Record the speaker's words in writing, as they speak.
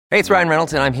Hey, it's Ryan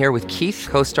Reynolds, and I'm here with Keith,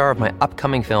 co-star of my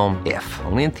upcoming film, If,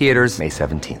 only in theaters May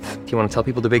 17th. Do you want to tell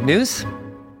people the big news?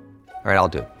 All right, I'll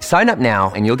do it. Sign up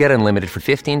now and you'll get unlimited for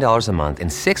 $15 a month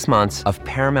and 6 months of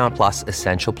Paramount Plus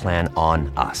Essential Plan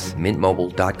on us.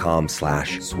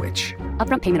 MintMobile.com/switch.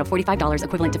 Upfront payment of $45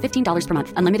 equivalent to $15 per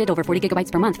month. Unlimited over 40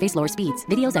 gigabytes per month. Face lower speeds.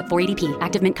 Videos at 480p.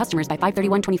 Active Mint customers by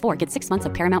 531.24 get 6 months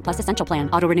of Paramount Plus Essential Plan.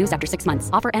 Auto renews after 6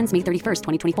 months. Offer ends May 31st,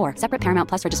 2024. Separate Paramount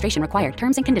Plus registration required.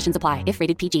 Terms and conditions apply if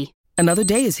rated PG. Another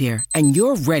day is here, and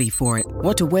you're ready for it.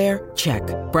 What to wear? Check.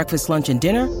 Breakfast, lunch, and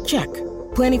dinner? Check.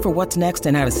 Planning for what's next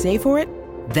and how to save for it?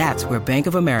 That's where Bank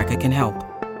of America can help.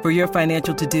 For your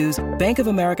financial to-dos, Bank of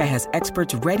America has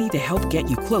experts ready to help get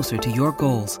you closer to your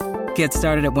goals. Get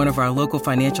started at one of our local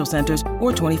financial centers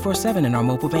or 24/7 in our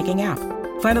mobile banking app.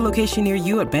 Find a location near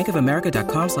you at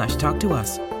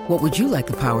bankofamerica.com/talktous. What would you like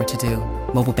the power to do?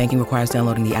 Mobile banking requires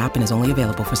downloading the app and is only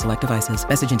available for select devices.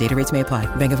 Message and data rates may apply.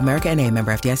 Bank of America N.A.,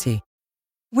 member FDIC.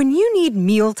 When you need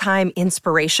mealtime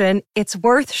inspiration, it's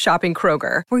worth shopping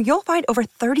Kroger, where you'll find over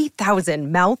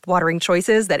 30,000 mouth-watering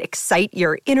choices that excite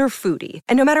your inner foodie.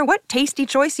 And no matter what tasty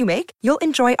choice you make, you'll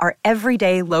enjoy our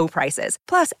everyday low prices,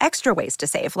 plus extra ways to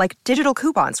save, like digital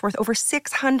coupons worth over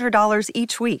 $600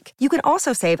 each week. You can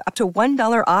also save up to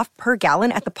 $1 off per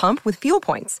gallon at the pump with fuel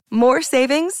points. More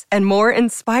savings and more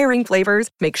inspiring flavors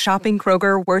make shopping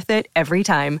Kroger worth it every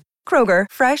time. Kroger,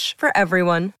 fresh for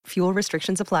everyone. Fuel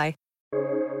restrictions apply.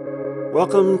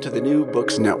 Welcome to the New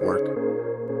Books Network.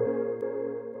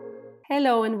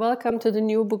 Hello and welcome to the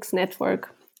New Books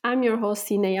Network. I'm your host,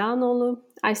 Sine Janolu.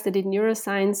 I studied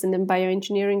neuroscience and then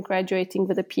bioengineering, graduating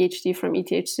with a PhD from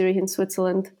ETH Zurich in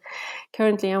Switzerland.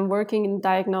 Currently, I'm working in the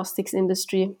diagnostics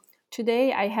industry.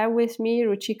 Today, I have with me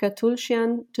Ruchika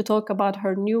Tulsian to talk about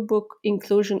her new book,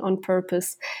 Inclusion on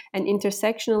Purpose, an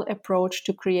intersectional approach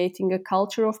to creating a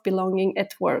culture of belonging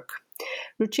at work.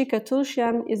 Ruchika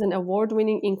Tulsian is an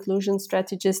award-winning inclusion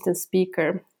strategist and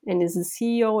speaker, and is the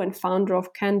CEO and founder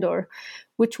of Candor,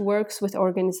 which works with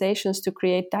organizations to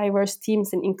create diverse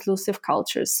teams and inclusive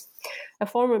cultures. A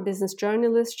former business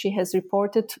journalist, she has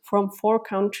reported from 4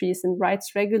 countries and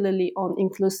writes regularly on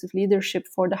inclusive leadership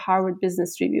for the Harvard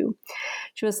Business Review.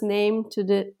 She was named to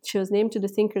the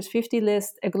Thinkers 50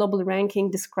 list, a global ranking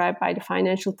described by the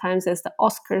Financial Times as the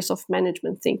Oscars of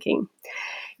management thinking.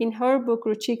 In her book,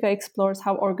 Ruchika explores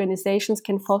how organizations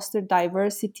can foster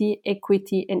diversity,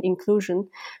 equity, and inclusion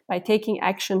by taking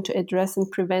action to address and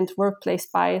prevent workplace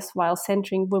bias while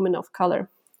centering women of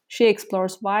color. She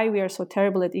explores why we are so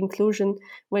terrible at inclusion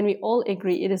when we all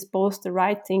agree it is both the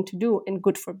right thing to do and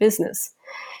good for business.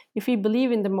 If we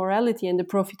believe in the morality and the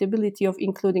profitability of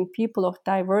including people of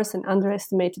diverse and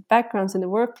underestimated backgrounds in the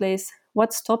workplace,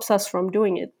 what stops us from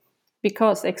doing it?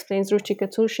 Because, explains Ruchika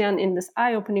Tulsian in this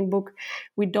eye-opening book,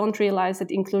 we don't realize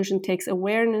that inclusion takes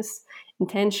awareness,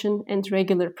 intention, and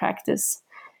regular practice.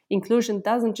 Inclusion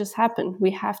doesn't just happen,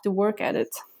 we have to work at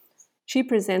it. She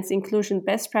presents inclusion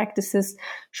best practices,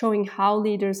 showing how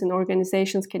leaders and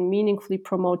organizations can meaningfully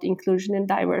promote inclusion and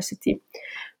diversity.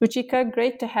 Ruchika,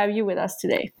 great to have you with us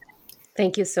today.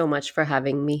 Thank you so much for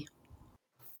having me.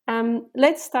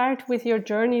 Let's start with your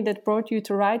journey that brought you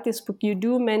to write this book. You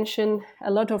do mention a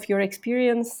lot of your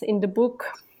experience in the book,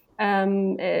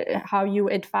 how you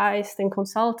advised and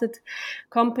consulted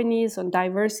companies on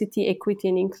diversity, equity,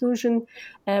 and inclusion,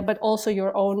 but also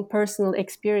your own personal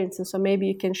experiences. So maybe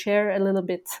you can share a little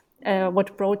bit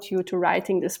what brought you to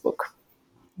writing this book.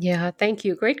 Yeah, thank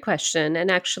you. Great question. And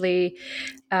actually,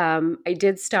 I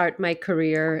did start my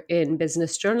career in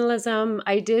business journalism.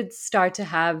 I did start to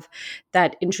have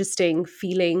that interesting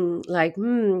feeling like,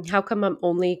 how come I'm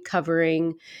only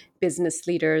covering business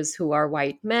leaders who are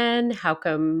white men? How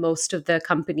come most of the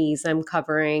companies I'm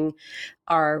covering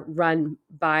are run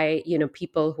by,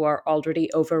 people who are already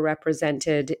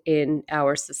overrepresented in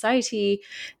our society?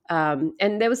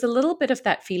 And there was a little bit of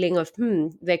that feeling of,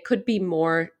 there could be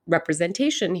more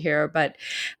representation here, but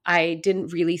I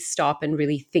didn't really stop and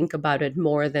really think about it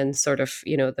more than sort of,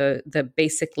 the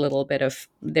basic little bit of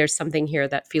there's something here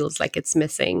that feels like it's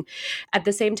missing. At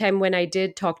the same time, when I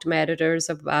did talk to my editors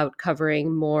about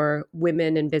covering more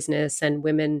women in business and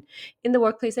women in the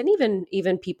workplace, and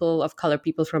even people of color,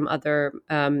 people from other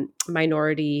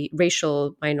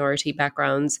racial minority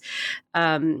backgrounds,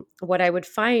 what I would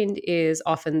find is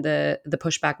often the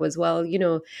pushback was, well,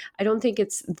 I don't think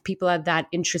it's people are that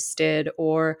interested,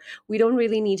 or we don't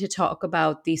really need to talk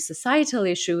about the societal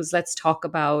issues. Let's talk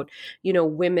about,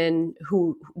 women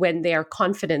who, when they are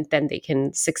confident, then they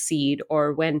can succeed,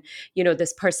 or when,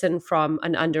 this person from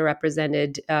an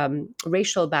underrepresented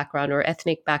racial background or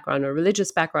ethnic background or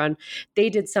religious background, they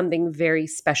did something very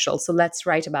special. So let's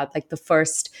write about like the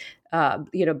first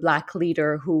Black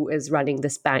leader who is running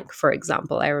this bank, for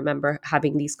example. I remember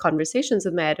having these conversations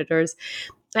with my editors,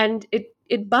 and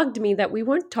it bugged me that we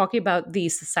weren't talking about the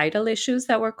societal issues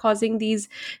that were causing these,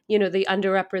 the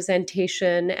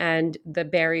underrepresentation and the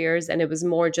barriers. And it was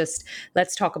more just,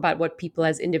 let's talk about what people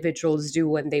as individuals do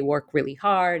when they work really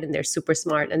hard and they're super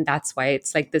smart. And that's why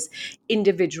it's like this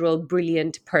individual,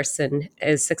 brilliant person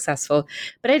is successful.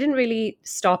 But I didn't really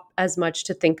stop as much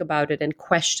to think about it and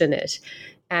question it.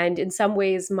 And in some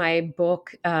ways, my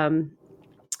book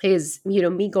is,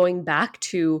 me going back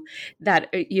to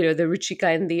that, the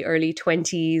Ruchika in the early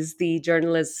 20s, the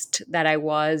journalist that I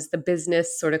was, the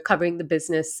business, sort of covering the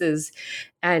businesses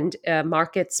and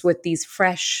markets with these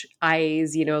fresh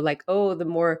eyes, like, oh, the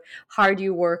more hard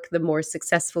you work, the more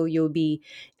successful you'll be.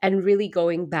 And really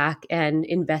going back and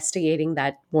investigating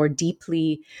that more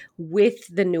deeply with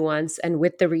the nuance and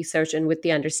with the research and with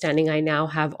the understanding I now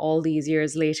have all these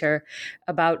years later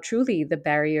about truly the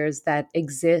barriers that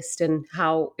exist, and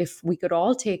how if we could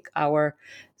all take our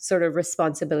sort of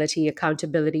responsibility,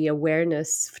 accountability,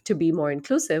 awareness to be more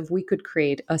inclusive, we could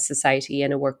create a society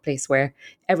and a workplace where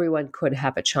everyone could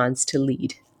have a chance to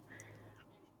lead.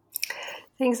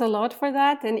 Thanks a lot for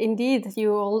that. And indeed,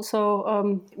 you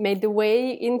also made the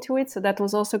way into it. So that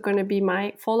was also going to be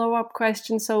my follow-up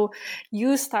question. So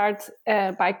you start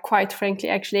by quite frankly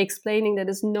actually explaining that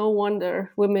it's no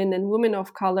wonder women and women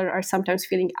of color are sometimes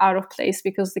feeling out of place,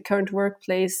 because the current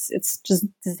workplace, it's just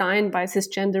designed by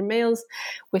cisgender males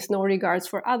with no regards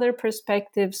for other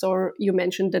perspectives. Or you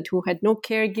mentioned that who had no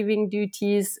caregiving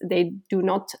duties, they do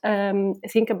not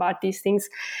think about these things.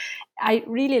 I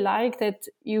really like that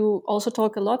you also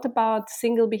talk a lot about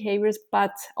single behaviors,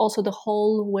 but also the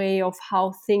whole way of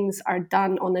how things are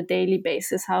done on a daily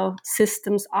basis, how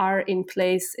systems are in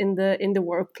place in the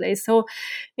workplace. So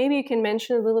maybe you can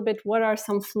mention a little bit, what are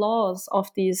some flaws of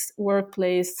these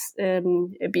workplace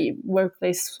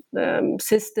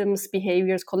systems,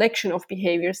 behaviors, collection of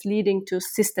behaviors leading to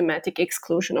systematic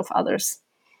exclusion of others?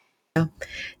 Yeah.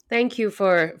 Thank you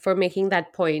for making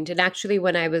that point. And actually,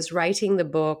 when I was writing the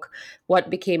book, what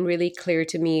became really clear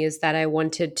to me is that I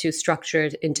wanted to structure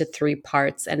it into 3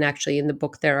 parts. And actually, in the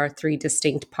book, there are 3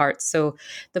 distinct parts. So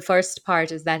the first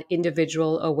part is that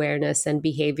individual awareness and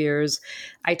behaviors.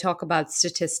 I talk about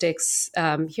statistics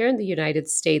here in the United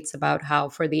States about how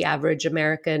for the average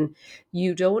American,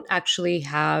 you don't actually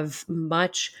have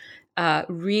much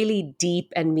really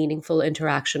deep and meaningful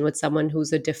interaction with someone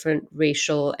who's a different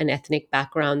racial and ethnic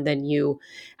background than you,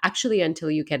 actually until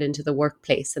you get into the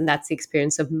workplace. And that's the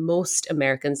experience of most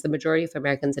Americans, the majority of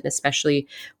Americans, and especially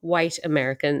white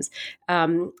Americans.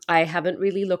 I haven't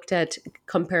really looked at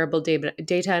comparable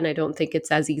data, and I don't think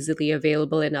it's as easily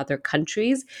available in other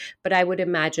countries, but I would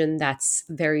imagine that's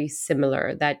very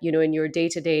similar, that, in your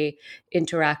day-to-day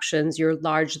interactions, you're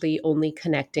largely only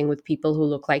connecting with people who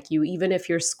look like you, even if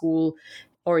your school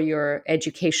or your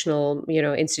educational,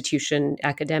 institution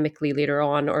academically later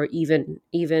on, or even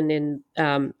in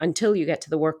until you get to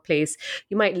the workplace,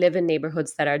 you might live in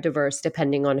neighborhoods that are diverse,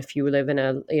 depending on if you live in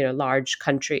a large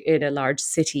country, in a large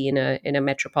city, in a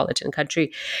metropolitan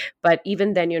country. But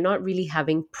even then, you're not really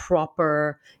having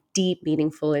proper, deep,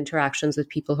 meaningful interactions with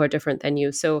people who are different than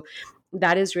you. So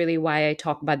that is really why I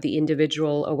talk about the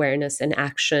individual awareness and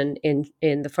action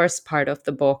in the first part of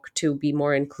the book, to be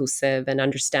more inclusive and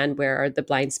understand where are the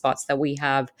blind spots that we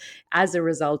have as a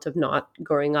result of not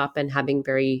growing up and having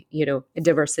very,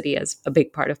 diversity as a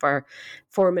big part of our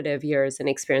formative years and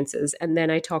experiences. And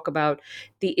then I talk about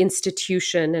the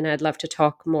institution, and I'd love to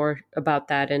talk more about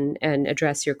that and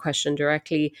address your question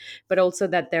directly, but also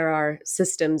that there are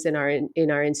systems in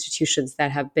our institutions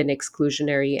that have been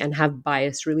exclusionary and have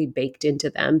bias really baked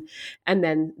into them. And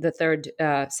then the third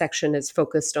section is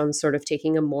focused on sort of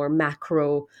taking a more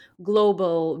macro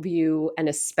global view, and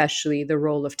especially the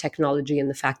role of technology and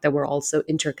the fact that we're also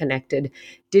interconnected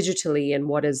digitally, and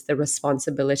what is the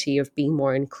responsibility of being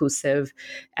more inclusive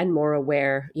and more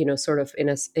aware, sort of in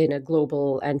a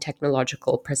global and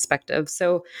technological perspective.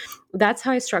 So that's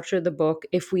how I structured the book.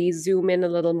 If we zoom in a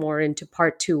little more into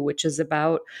part 2, which is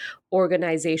about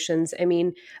organizations, I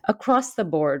mean, across the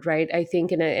board, right? I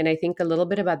think, and I think a little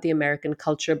bit about the American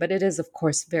culture, but it is, of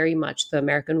course, very much the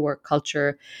American work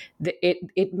culture.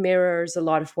 It mirrors a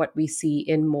lot of what we see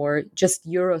in more just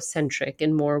Eurocentric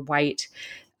and more white,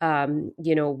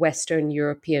 Western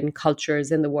European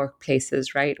cultures in the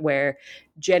workplaces, right? Where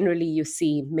generally you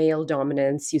see male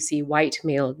dominance, you see white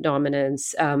male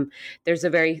dominance. There's a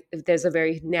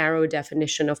very narrow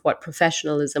definition of what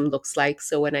professionalism looks like.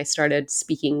 So when I started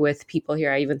speaking with people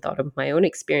here, I even thought of my own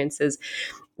experiences.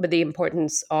 but the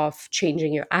importance of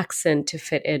changing your accent to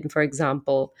fit in, for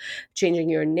example, changing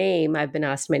your name. I've been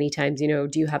asked many times, do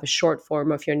you have a short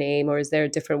form of your name, or is there a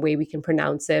different way we can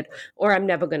pronounce it? Or I'm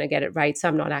never going to get it right, so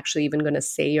I'm not actually even going to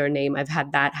say your name. I've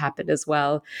had that happen as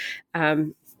well.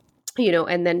 And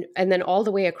then all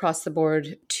the way across the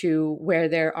board to where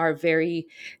there are very,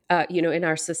 in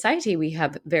our society, we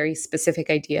have very specific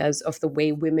ideas of the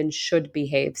way women should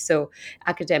behave. So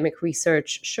academic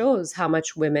research shows how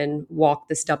much women walk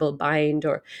this double bind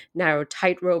or narrow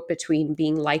tightrope between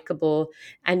being likable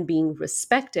and being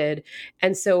respected.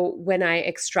 And so when I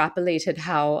extrapolated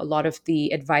how a lot of the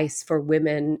advice for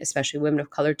women, especially women of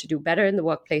color, to do better in the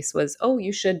workplace was,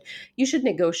 you should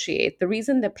negotiate. The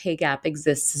reason the pay gap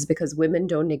exists is because women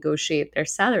don't negotiate their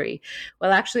salary.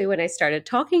 Well, actually, when I started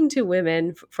talking to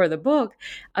women for the book,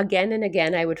 again and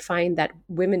again, I would find that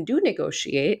women do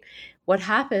negotiate. What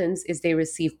happens is they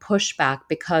receive pushback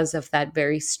because of that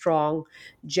very strong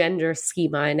gender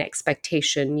schema and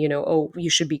expectation. You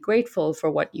should be grateful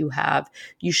for what you have.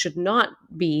 You should not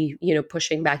be,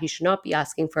 pushing back. You should not be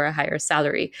asking for a higher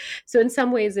salary. So in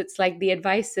some ways, it's like the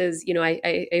advice is,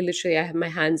 I literally have my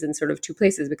hands in sort of two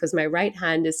places, because my right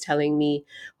hand is telling me,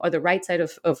 or the right side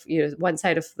of one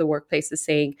side of the workplace is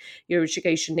saying, you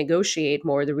should negotiate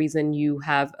more. The reason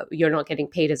you're not getting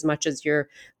paid as much as your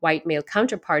white male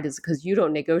counterpart is because you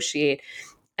don't negotiate.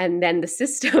 And then the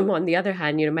system, on the other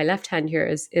hand, my left hand here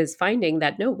is finding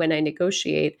that, no, when I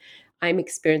negotiate, I'm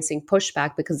experiencing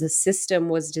pushback because the system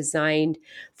was designed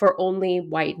for only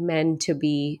white men to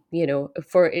be,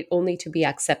 for it only to be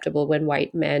acceptable when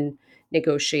white men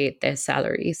negotiate their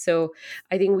salary. So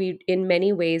I think we, in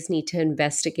many ways, need to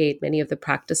investigate many of the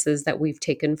practices that we've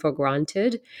taken for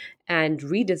granted and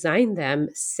redesign them,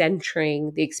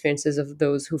 centering the experiences of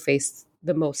those who face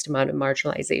the most amount of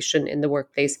marginalization in the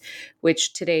workplace,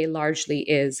 which today largely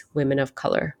is women of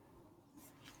color.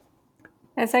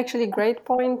 That's actually a great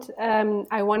point.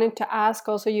 I wanted to ask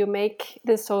also, you make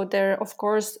this, so there, of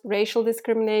course, racial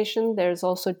discrimination, there's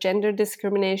also gender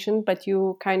discrimination, but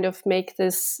you kind of make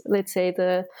this, let's say,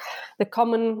 the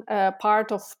common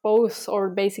part of both, or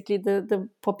basically the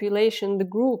population, the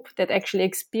group that actually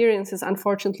experiences,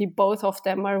 unfortunately, both of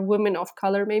them are women of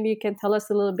color. Maybe you can tell us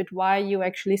a little bit why you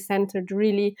actually centered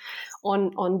really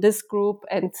on this group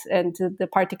and the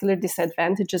particular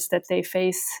disadvantages that they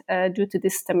face due to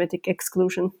this systematic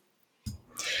exclusion.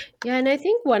 Yeah, and I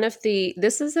think when I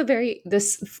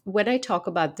talk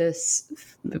about this,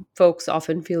 folks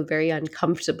often feel very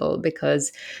uncomfortable,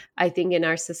 because I think in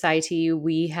our society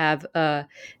we have a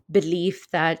belief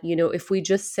that, if we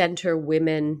just center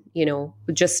women,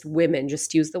 just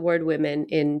use the word women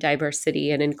in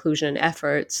diversity and inclusion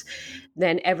efforts,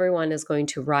 then everyone is going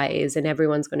to rise and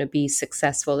everyone's going to be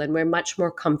successful. And we're much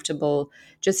more comfortable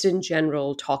just in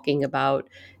general talking about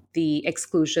the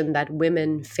exclusion that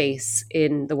women face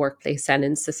in the workplace and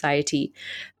in society,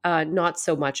 not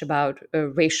so much about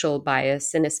racial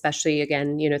bias. And especially,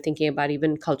 again, thinking about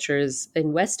even cultures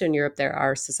in Western Europe, there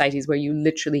are societies where you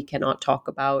literally cannot talk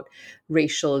about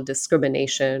racial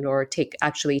discrimination or take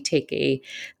a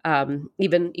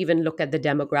even look at the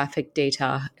demographic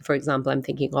data. For example, I'm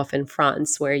thinking of in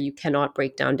France, where you cannot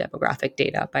break down demographic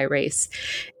data by race.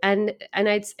 And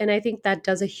I think that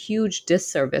does a huge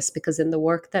disservice, because in the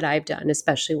work that I've done,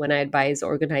 especially when I advise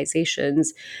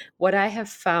organizations, what I have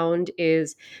found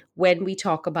is when we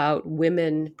talk about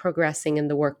women progressing in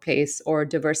the workplace, or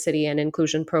diversity and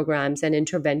inclusion programs and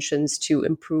interventions to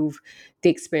improve the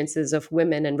experiences of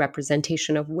women and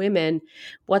representation of women,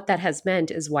 what that has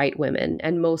meant is white women,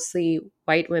 and mostly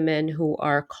white women who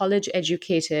are college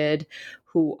educated,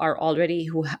 who are already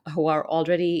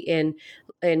in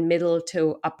middle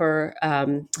to upper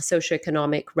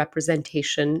socioeconomic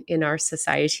representation in our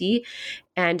society.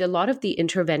 And a lot of the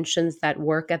interventions that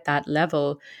work at that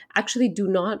level actually do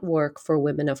not work for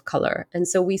women of color. And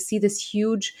so we see this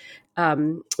huge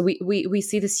we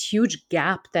see this huge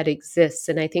gap that exists.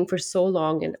 And I think for so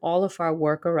long in all of our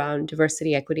work around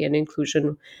diversity, equity, and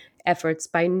inclusion efforts,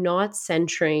 by not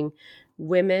centering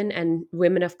women and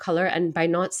women of color, and by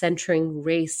not centering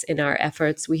race in our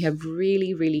efforts, we have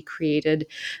really, really created,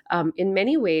 in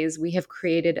many ways, we have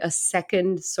created a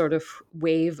second sort of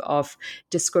wave of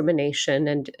discrimination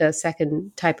and a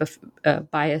second type of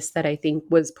bias that I think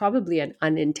was probably an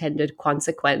unintended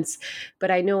consequence. But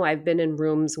I know I've been in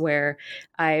rooms where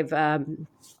I've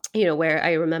where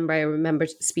I remember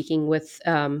speaking with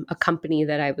a company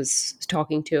that I was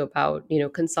talking to about,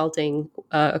 consulting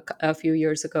a few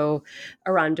years ago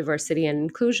around diversity and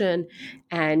inclusion,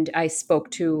 and I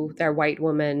spoke to their white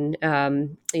woman,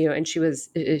 and she was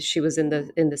in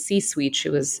the C-suite. She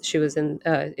was in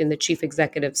the chief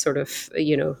executive sort of,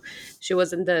 she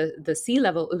was in the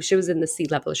C-level. She was in the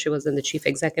C-level. She was in the chief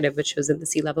executive, but she was in the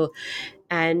C-level.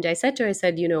 And I said to her, I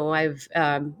said,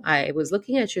 I was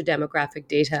looking at your demographic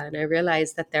data, and I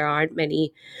realized that there aren't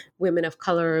many women of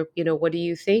color. What do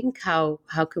you think? How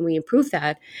can we improve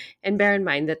that? And bear in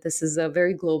mind that this is a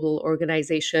very global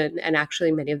organization, and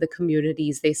actually many of the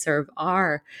communities they serve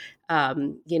are,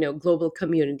 global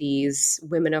communities,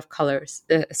 women of color,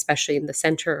 especially in the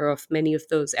center of many of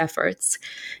those efforts.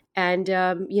 And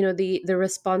the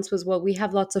response was, well, we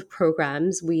have lots of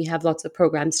programs. We have lots of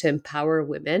programs to empower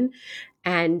women.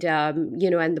 And,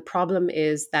 and the problem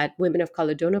is that women of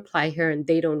color don't apply here and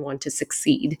they don't want to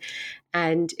succeed.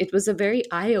 And it was a very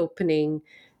eye-opening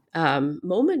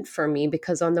moment for me,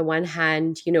 because on the one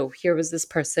hand, here was this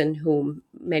person whom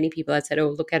many people had said,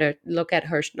 oh, look at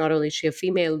her. Not only is she a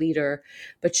female leader,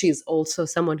 but she's also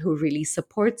someone who really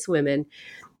supports women.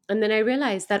 And then I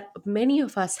realized that many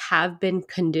of us have been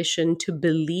conditioned to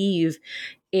believe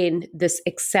in this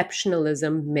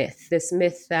exceptionalism myth, this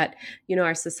myth that,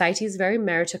 our society is very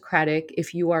meritocratic.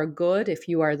 If you are good, if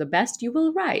you are the best, you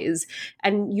will rise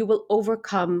and you will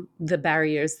overcome the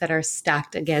barriers that are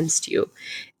stacked against you.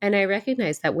 And I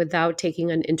recognize that without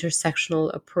taking an intersectional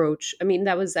approach,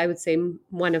 that was, I would say,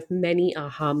 one of many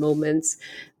aha moments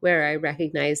where I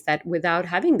recognized that without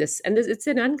having this, and it's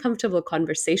an uncomfortable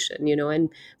conversation, and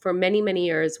for many, many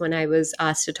years when I was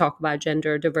asked to talk about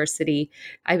gender diversity,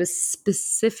 I was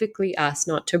specifically asked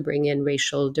not to bring in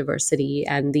racial diversity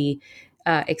and the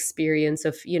experience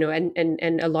of,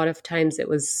 and a lot of times it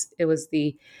was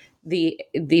the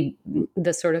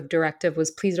sort of directive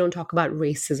was, please don't talk about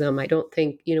racism. I don't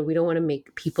think, we don't want to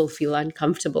make people feel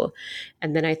uncomfortable.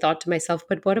 And then I thought to myself,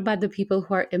 but what about the people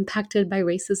who are impacted by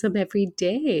racism every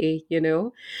day,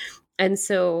 And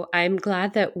so I'm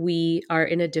glad that we are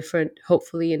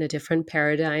hopefully in a different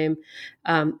paradigm.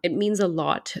 It means a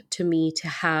lot to me to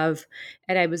have,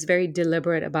 and I was very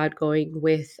deliberate about going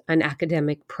with an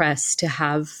academic press to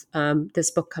have this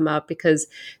book come out, because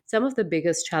some of the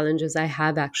biggest challenges I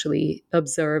have actually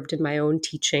observed in my own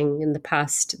teaching in the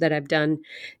past that I've done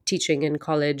teaching in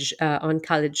college, on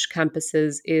college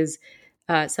campuses, is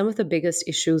some of the biggest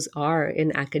issues are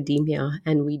in academia,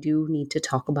 and we do need to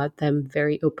talk about them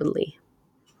very openly.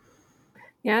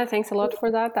 Yeah, thanks a lot for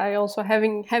that. I also,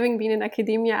 having been in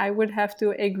academia, I would have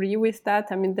to agree with that.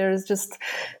 There's just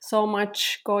so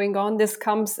much going on. This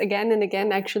comes again and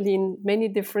again, actually, in many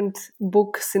different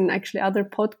books and actually other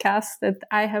podcasts that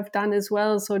I have done as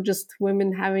well. So just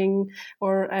women having,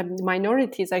 or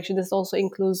minorities, actually, this also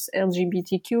includes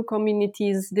LGBTQ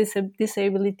communities,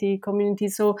 disability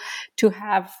communities. So to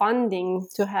have funding,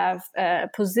 to have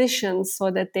positions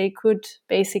so that they could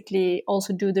basically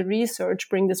also do the research,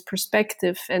 bring this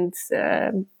perspective. And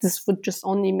this would just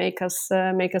only make us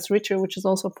richer, which is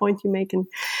also a point you make, and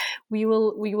we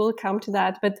will come to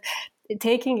that. But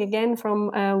taking again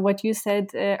from what you said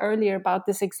earlier about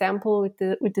this example with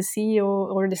the CEO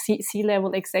or the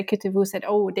C-level executive who said,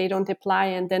 "Oh, they don't apply,"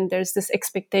 and then there's this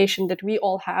expectation that we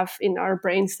all have in our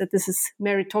brains that this is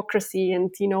meritocracy, and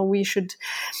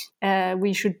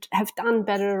we should have done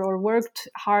better or worked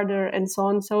harder and so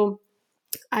on. So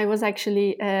I was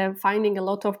actually finding a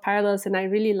lot of parallels, and I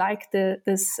really liked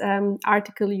this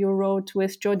article you wrote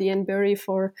with Jodi Ann Berry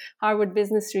for Harvard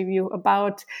Business Review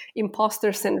about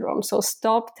imposter syndrome. So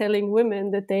stop telling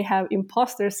women that they have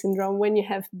imposter syndrome when you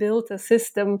have built a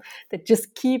system that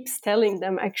just keeps telling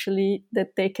them actually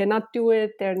that they cannot do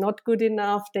it, they're not good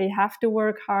enough, they have to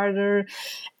work harder.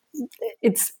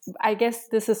 I guess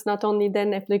this is not only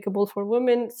then applicable for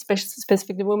women,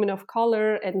 specifically women of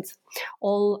color and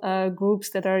all groups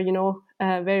that are,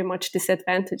 very much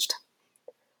disadvantaged.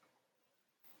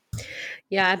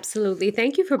 Yeah, absolutely.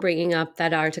 Thank you for bringing up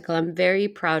that article. I'm very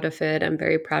proud of it. I'm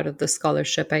very proud of the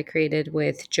scholarship I created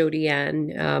with Jodi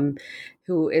Ann,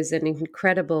 who is an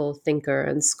incredible thinker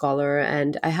and scholar.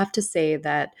 And I have to say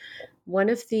that one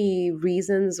of the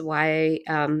reasons why,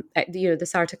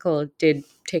 this article did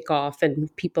take off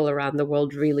and people around the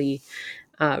world really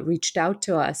reached out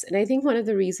to us. And I think one of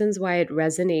the reasons why it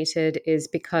resonated is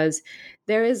because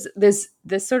there is this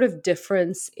sort of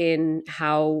difference in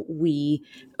how we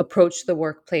approach the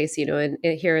workplace.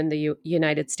 Here in the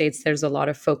United States, there's a lot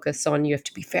of focus on you have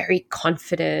to be very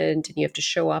confident and you have to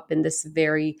show up in this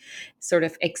very sort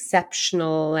of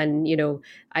exceptional and,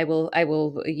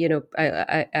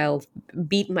 I'll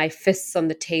beat my fists on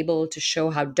the table to show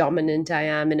how dominant I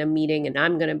am in a meeting, and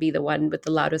I'm going to be the one with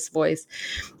the loudest voice.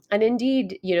 And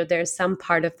indeed, there's some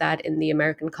part of that in the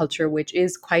American culture, which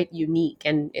is quite unique.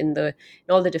 And in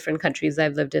all the different countries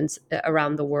I've lived in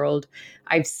around the world,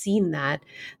 I've seen that.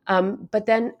 But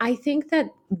then I think that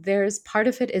there's part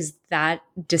of it is that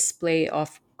display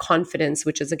of confidence,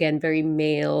 which is again very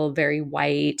male, very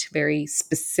white, very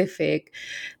specific.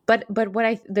 But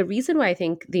the reason why I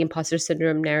think the imposter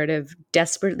syndrome narrative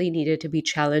desperately needed to be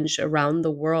challenged around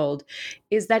the world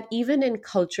is that even in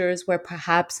cultures where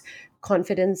perhaps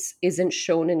confidence isn't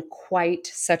shown in quite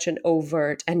such an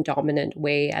overt and dominant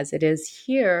way as it is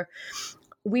here,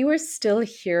 we were still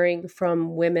hearing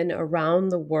from women around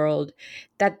the world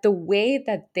that the way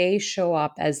that they show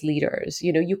up as leaders,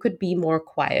 you could be more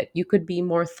quiet, you could be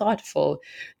more thoughtful,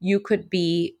 you could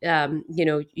be,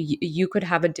 you could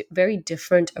have a very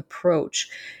different approach.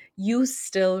 You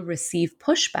still receive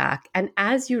pushback. And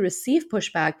as you receive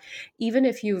pushback, even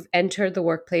if you've entered the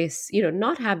workplace,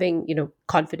 not having,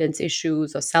 confidence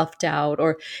issues or self-doubt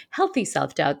or healthy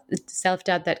self-doubt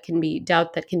that can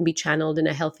be channeled in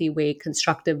a healthy way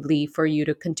constructively for you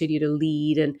to continue to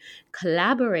lead and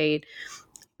collaborate,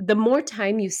 the more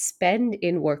time you spend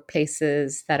in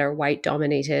workplaces that are white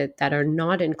dominated, that are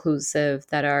not inclusive,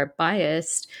 that are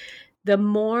biased, the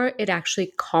more it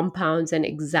actually compounds and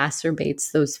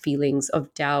exacerbates those feelings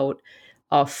of doubt,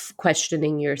 of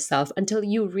questioning yourself, until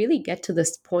you really get to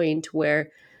this point where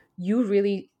you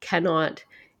really cannot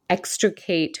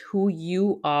extricate who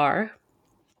you are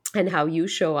and how you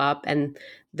show up and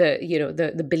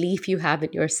the belief you have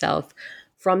in yourself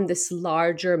from this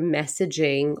larger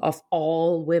messaging of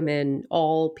all women,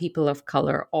 all people of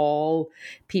color, all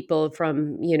people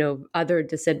from, other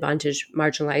disadvantaged,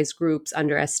 marginalized groups,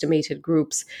 underestimated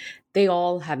groups. They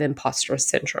all have imposter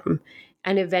syndrome.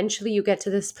 And eventually you get to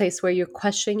this place where you're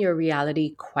questioning your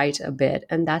reality quite a bit.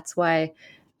 And that's why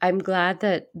I'm glad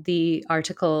that the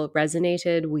article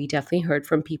resonated. We definitely heard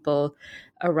from people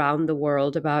around the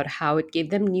world about how it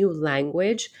gave them new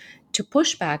language to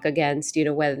push back against,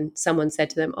 when someone said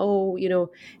to them, oh,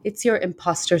 it's your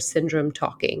imposter syndrome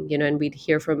talking, and we'd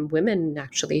hear from women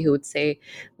actually who would say,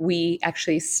 we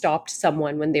actually stopped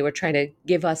someone when they were trying to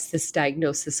give us this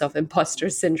diagnosis of imposter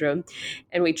syndrome.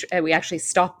 And we actually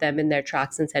stopped them in their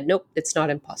tracks and said, nope, it's not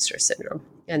imposter syndrome.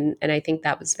 And I think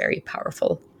that was very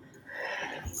powerful.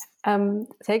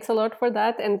 Thanks a lot for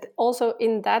that. And also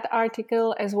in that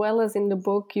article, as well as in the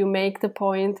book, you make the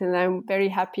point, and I'm very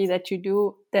happy that you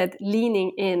do, that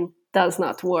leaning in does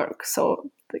not work. So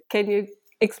can you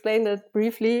explain that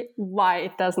briefly, why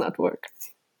it does not work?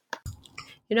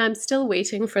 I'm still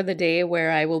waiting for the day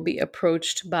where I will be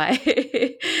approached by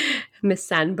Miss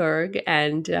Sandberg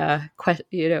and,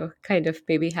 kind of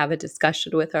maybe have a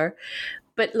discussion with her.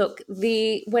 But look,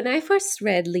 when I first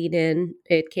read Lean In,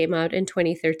 it came out in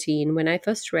 2013. When I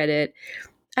first read it,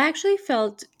 I actually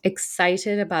felt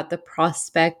excited about the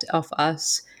prospect of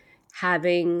us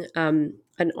having an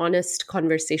honest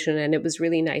conversation. And it was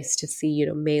really nice to see,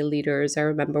 male leaders. I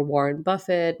remember Warren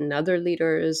Buffett and other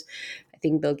leaders, I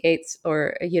think Bill Gates,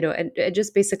 or, and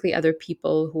just basically other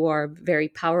people who are very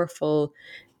powerful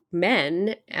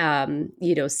men,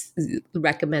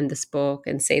 recommend this book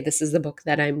and say, this is the book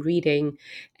that I'm reading.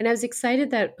 And I was excited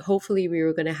that hopefully we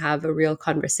were going to have a real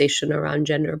conversation around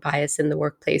gender bias in the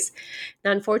workplace.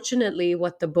 Now, unfortunately,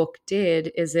 what the book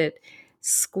did is it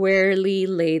squarely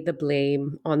laid the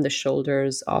blame on the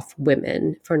shoulders of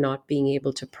women for not being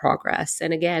able to progress.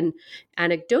 And again,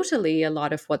 anecdotally, a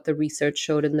lot of what the research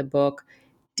showed in the book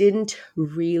didn't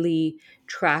really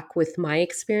track with my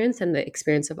experience and the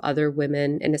experience of other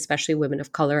women, and especially women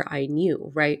of color I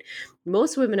knew, right?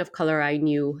 Most women of color I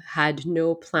knew had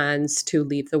no plans to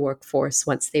leave the workforce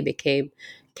once they became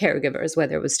caregivers,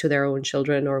 whether it was to their own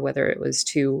children or whether it was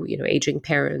to, aging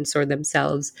parents or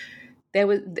themselves. That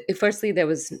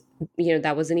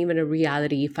wasn't even a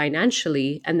reality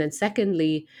financially. And then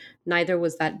secondly, neither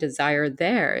was that desire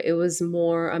there. It was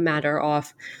more a matter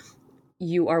of,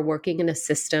 you are working in a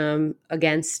system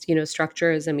against,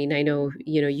 structures. I mean, I know,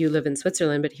 you live in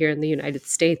Switzerland, but here in the United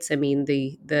States, I mean,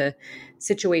 the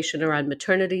situation around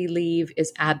maternity leave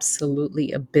is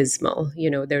absolutely abysmal.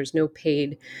 There's no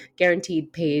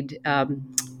guaranteed paid,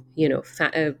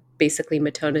 basically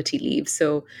maternity leave.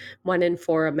 So 1 in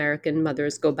 4 American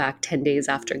mothers go back 10 days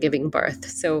after giving birth.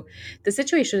 So the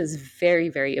situation is very,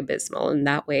 very abysmal in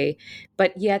that way.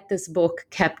 But yet this book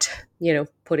kept,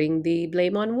 putting the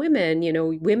blame on women.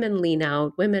 Women lean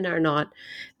out. Women are not,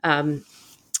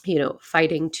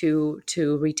 fighting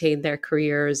to retain their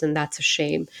careers, and that's a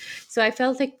shame. So I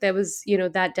felt like there was,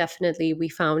 that definitely we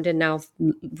found, and now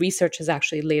research has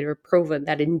actually later proven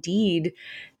that indeed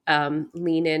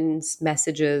lean in's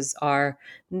messages are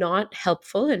not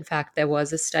helpful. In fact, there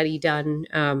was a study done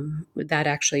that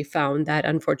actually found that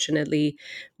unfortunately,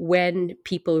 when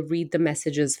people read the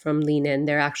messages from lean in,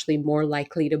 they're actually more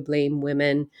likely to blame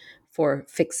women for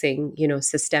fixing,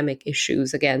 systemic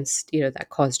issues against, that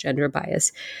cause gender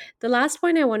bias. The last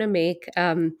point I want to make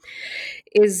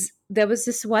is there was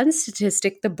this one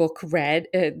statistic that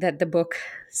the book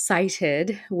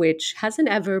cited, which hasn't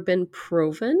ever been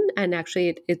proven, and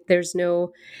actually, there's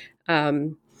no.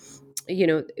 The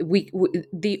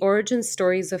origin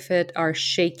stories of it are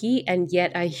shaky, and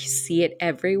yet I see it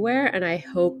everywhere. And I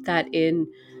hope that in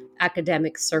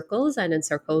academic circles and in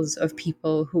circles of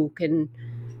people who can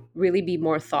really be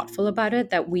more thoughtful about it,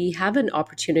 that we have an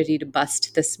opportunity to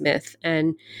bust this myth.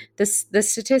 And the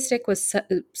statistic was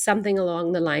something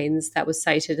along the lines that was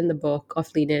cited in the book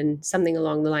of Lean In, something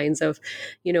along the lines of,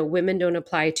 women don't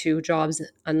apply to jobs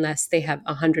unless they have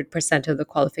 100% of the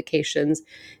qualifications.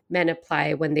 Men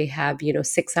apply when they have,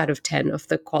 6 out of 10 of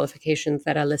the qualifications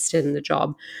that are listed in the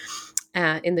job.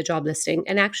 In the job listing.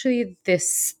 And actually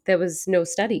there was no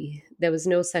study. There was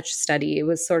no such study. It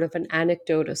was sort of an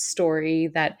anecdote, a story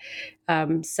that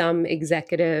some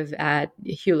executive at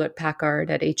Hewlett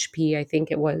Packard, at HP, I think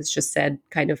it was, just said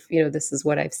kind of, this is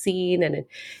what I've seen. And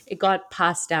it got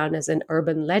passed down as an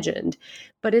urban legend.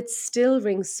 But it still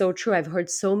rings so true. I've heard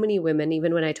so many women,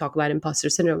 even when I talk about imposter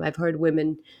syndrome, I've heard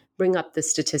women bring up this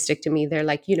statistic to me. They're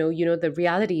like, the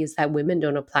reality is that women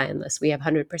don't apply unless we have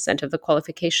 100% of the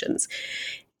qualifications.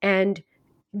 And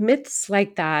myths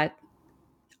like that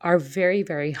are very,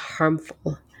 very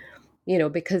harmful,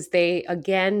 because they,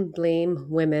 again, blame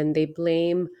women. They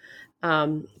blame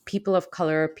people of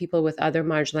color, people with other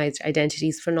marginalized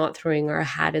identities for not throwing our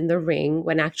hat in the ring,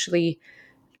 when actually,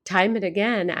 time and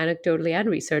again, anecdotally and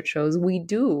research shows we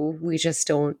just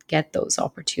don't get those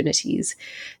opportunities.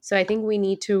 So I think we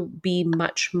need to be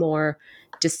much more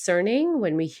discerning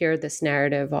when we hear this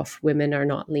narrative of women are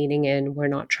not leaning in, we're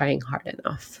not trying hard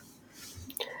enough.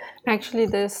 Actually,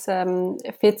 this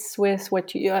fits with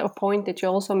a point that you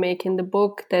also make in the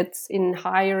book, that's in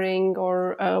hiring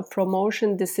or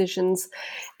promotion decisions,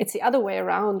 it's the other way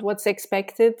around. What's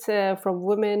expected from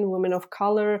women of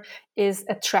color, is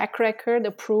a track record,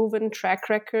 a proven track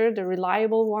record, a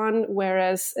reliable one,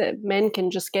 whereas men can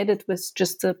just get it with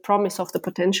just the promise of the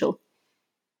potential.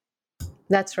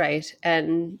 That's right.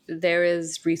 And there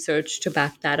is research to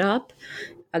back that up.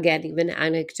 Again, even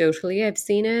anecdotally, I've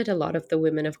seen it. A lot of the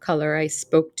women of color I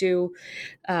spoke to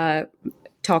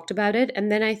talked about it.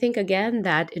 And then I think, again,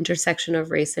 that intersection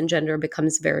of race and gender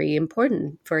becomes very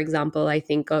important. For example, I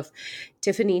think of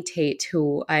Tiffany Tate,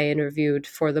 who I interviewed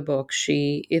for the book.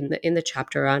 She, in the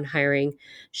chapter on hiring,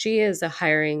 she is a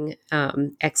hiring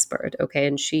expert, okay?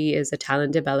 And she is a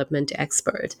talent development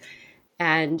expert.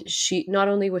 And she, not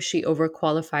only was she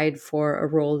overqualified for a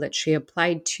role that she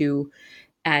applied to,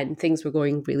 and things were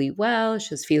going really well,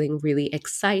 she was feeling really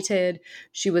excited.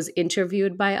 She was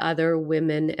interviewed by other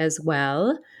women as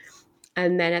well.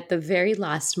 And then at the very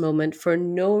last moment, for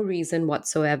no reason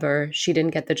whatsoever, she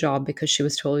didn't get the job because she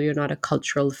was told, you're not a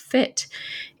cultural fit.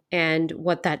 And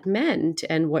what that meant,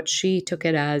 and what she took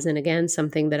it as, and again,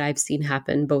 something that I've seen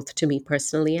happen both to me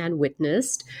personally and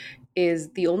witnessed, is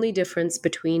the only difference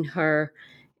between her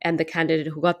and the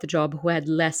candidate who got the job, who had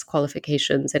less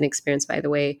qualifications and experience, by the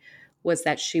way, was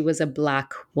that she was a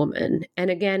Black woman.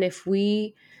 And again, if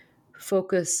we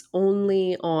focus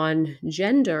only on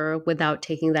gender without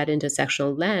taking that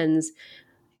intersectional lens,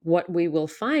 what we will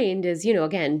find is,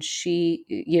 again, she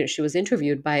was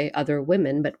interviewed by other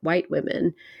women, but white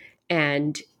women.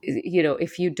 And,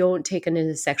 if you don't take an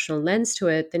intersectional lens to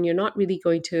it, then you're not really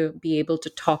going to be able to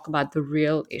talk about the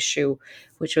real issue,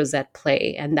 which was at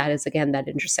play. And that is, again, that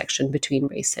intersection between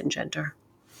race and gender.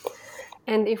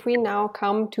 And if we now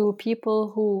come to people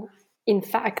who, in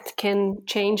fact, can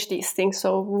change these things,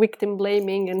 so victim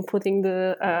blaming and putting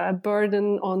the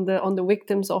burden on the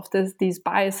victims of these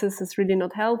biases is really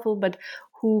not helpful, but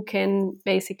who can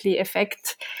basically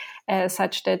affect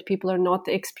such that people are not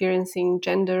experiencing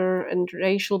gender and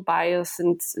racial bias,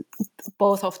 and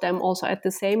both of them also at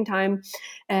the same time,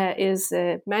 is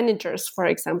managers, for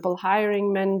example,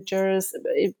 hiring managers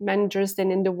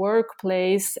then in the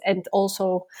workplace, and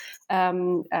also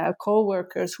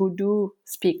co-workers who do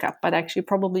speak up, but actually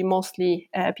probably mostly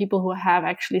people who have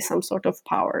actually some sort of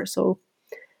power. So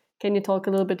can you talk a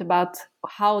little bit about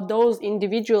how those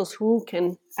individuals who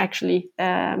can actually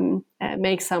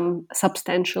make some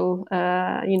substantial,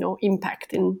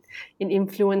 impact in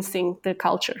influencing the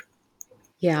culture?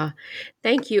 Yeah,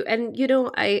 thank you. And,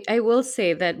 I will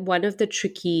say that one of the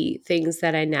tricky things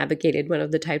that I navigated, one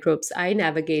of the tightropes I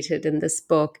navigated in this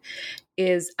book,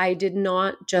 is I did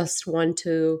not just want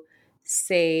to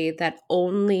say that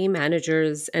only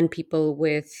managers and people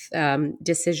with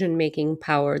decision-making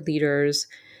power, leaders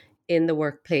in the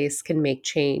workplace, can make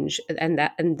change, and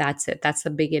that's it. That's the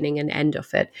beginning and end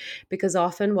of it. Because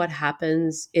often what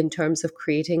happens in terms of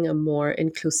creating a more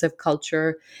inclusive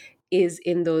culture is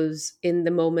in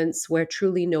the moments where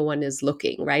truly no one is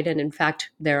looking, right? And in fact,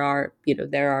 there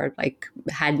are like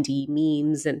handy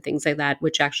memes and things like that,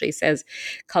 which actually says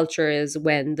culture is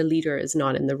when the leader is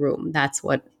not in the room. That's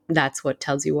what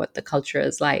tells you what the culture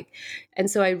is like. And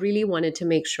so I really wanted to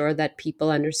make sure that people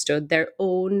understood their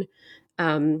own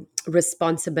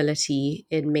responsibility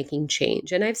in making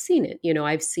change. And I've seen it.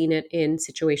 I've seen it in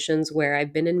situations where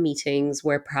I've been in meetings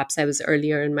where perhaps I was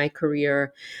earlier in my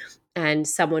career, and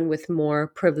someone with more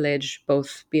privilege,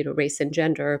 both race and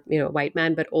gender, white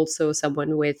man, but also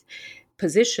someone with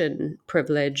position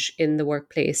privilege in the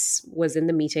workplace was in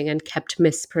the meeting and kept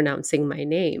mispronouncing my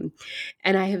name.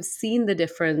 And I have seen the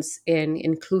difference in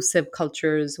inclusive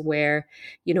cultures where,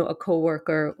 a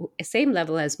coworker, same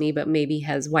level as me, but maybe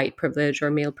has white privilege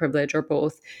or male privilege or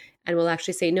both, and will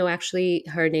actually say, no, actually,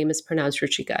 her name is pronounced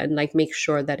Ruchika, and like make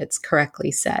sure that it's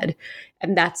correctly said.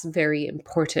 And that's very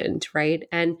important, right?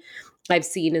 And I've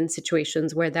seen in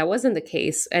situations where that wasn't the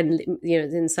case. And,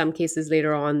 in some cases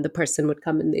later on, the person would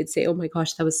come and they'd say, oh my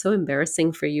gosh, that was so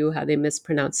embarrassing for you, how they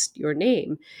mispronounced your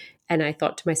name. And I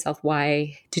thought to myself,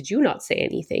 why did you not say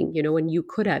anything? When you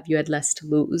could have, you had less to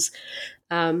lose.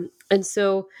 And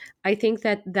so I think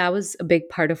that was a big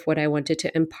part of what I wanted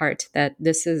to impart, that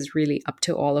this is really up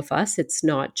to all of us. It's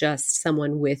not just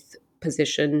someone with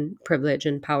position privilege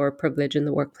and power privilege in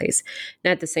the workplace.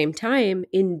 And at the same time,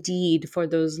 indeed, for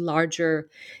those larger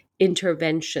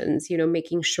interventions,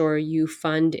 making sure you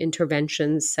fund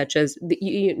interventions such as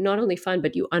you not only fund,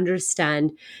 but you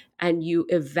understand and you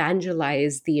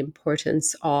evangelize the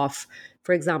importance of,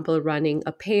 for example, running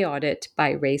a pay audit by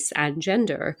race and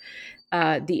gender.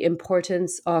 The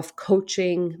importance of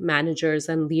coaching managers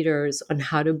and leaders on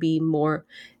how to be more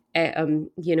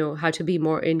how to be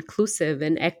more inclusive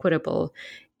and equitable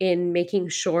in making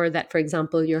sure that, for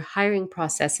example, your hiring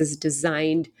process is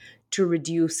designed to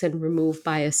reduce and remove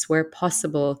bias where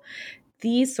possible.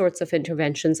 These sorts of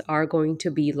interventions are going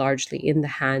to be largely in the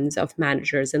hands of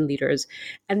managers and leaders,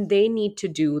 and they need to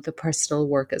do the personal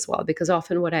work as well, because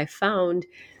often what I found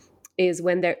is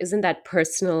when there isn't that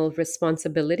personal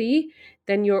responsibility,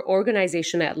 then your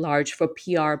organization at large, for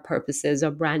PR purposes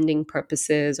or branding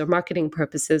purposes or marketing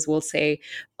purposes, will say,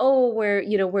 oh,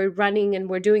 we're running and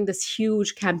we're doing this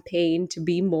huge campaign to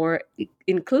be more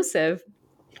inclusive.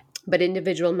 But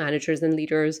individual managers and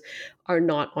leaders are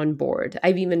not on board.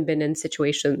 I've even been in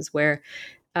situations where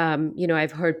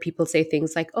I've heard people say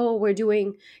things like, oh,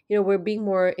 we're being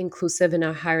more inclusive in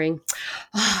our hiring.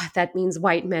 That means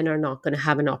white men are not going to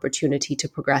have an opportunity to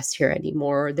progress here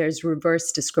anymore. Or there's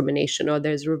reverse discrimination, or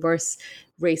there's reverse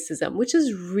racism, which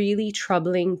is really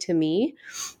troubling to me.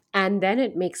 And then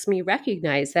it makes me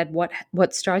recognize that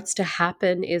what starts to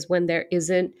happen is when there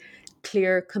isn't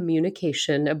clear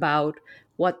communication about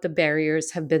what the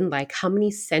barriers have been like, how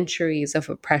many centuries of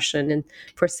oppression, and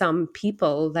for some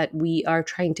people that we are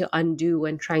trying to undo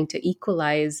and trying to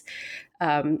equalize,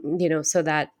 so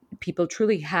that people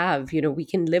truly have, we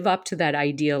can live up to that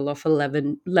ideal of a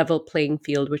level playing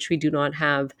field, which we do not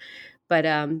have. But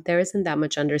there isn't that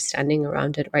much understanding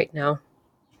around it right now.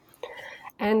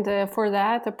 And for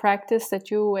that, a practice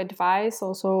that you advise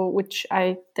also, which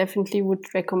I definitely would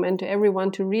recommend to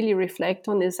everyone to really reflect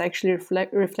on, is actually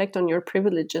reflect on your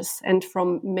privileges, and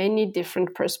from many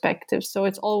different perspectives. So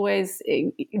it's always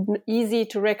easy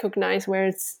to recognize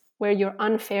where you're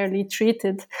unfairly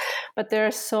treated, but there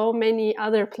are so many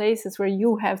other places where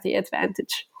you have the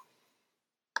advantage.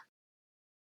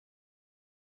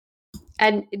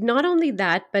 And not only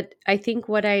that, but I think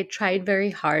what I tried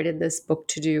very hard in this book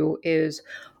to do is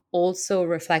also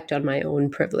reflect on my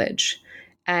own privilege.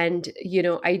 And,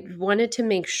 I wanted to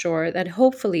make sure that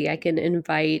hopefully I can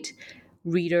invite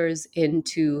readers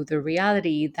into the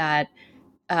reality that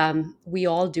we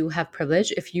all do have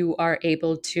privilege. If you are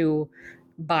able to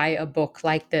buy a book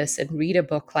like this and read a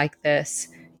book like this,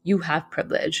 you have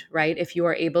privilege, right? If you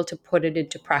are able to put it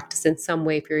into practice in some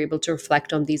way, if you're able to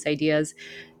reflect on these ideas,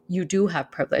 you do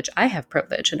have privilege. I have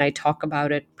privilege, and I talk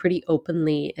about it pretty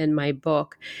openly in my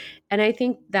book. And I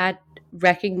think that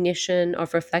recognition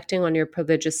of reflecting on your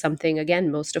privilege is something,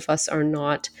 again, most of us are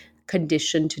not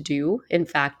conditioned to do. In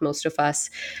fact, most of us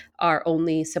are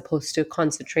only supposed to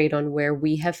concentrate on where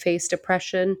we have faced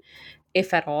oppression,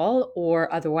 if at all,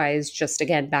 or otherwise, just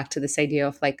again, back to this idea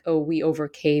of like, oh, we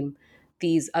overcame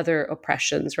these other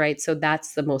oppressions, right? So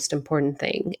that's the most important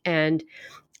thing. And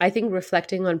I think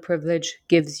reflecting on privilege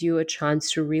gives you a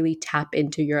chance to really tap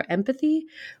into your empathy,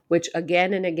 which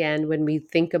again and again, when we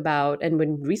think about, and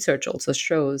when research also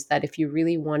shows that if you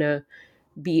really want to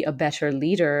be a better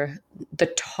leader, the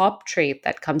top trait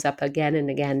that comes up again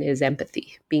and again is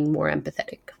empathy, being more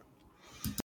empathetic.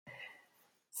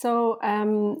 So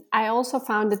I also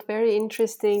found it very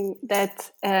interesting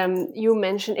that you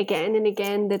mentioned again and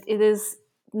again that it is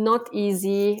not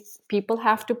easy. People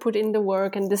have to put in the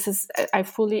work, and this is, I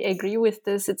fully agree with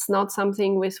this. It's not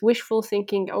something with wishful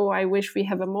thinking, oh, I wish we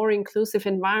have a more inclusive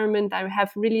environment. I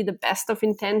have really the best of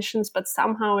intentions, but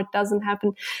somehow it doesn't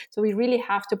happen. So we really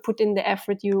have to put in the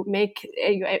effort. You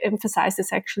emphasize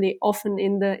this actually often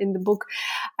in the book.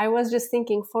 I was just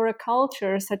thinking, for a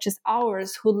culture such as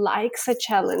ours, who likes a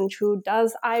challenge, who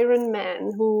does Iron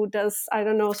Man, who does, I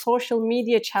don't know, social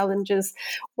media challenges,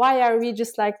 why are we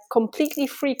just like completely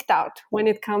freaked out when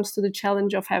it comes to the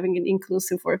challenge of having an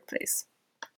inclusive workplace?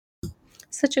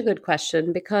 Such a good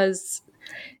question, because,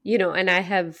 and I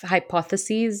have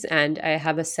hypotheses, and I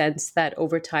have a sense that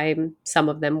over time, some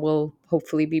of them will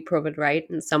hopefully be proven right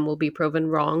and some will be proven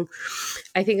wrong.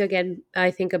 I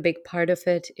think a big part of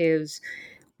it is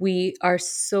we are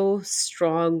so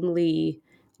strongly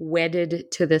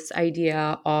wedded to this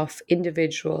idea of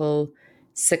individual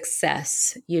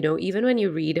success. Even when you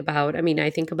read about, I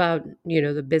think about,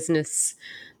 the business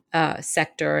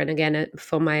sector. And again,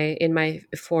 in my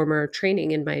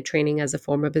training as a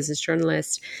former business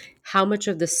journalist, how much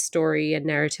of the story and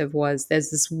narrative was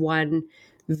there's this one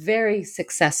very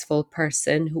successful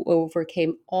person who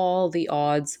overcame all the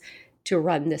odds to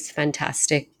run this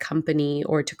fantastic company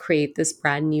or to create this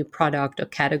brand new product or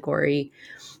category,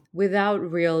 without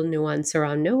real nuance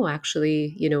around, no,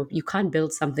 actually, you can't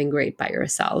build something great by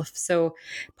yourself. So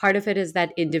part of it is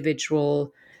that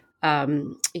individual,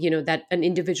 that an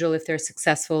individual, if they're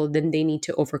successful, then they need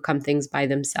to overcome things by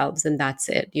themselves. And that's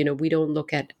it. We don't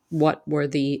look at what were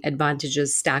the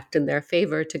advantages stacked in their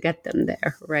favor to get them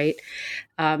there, right?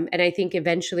 And I think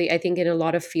eventually, in a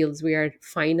lot of fields, we are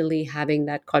finally having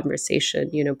that conversation.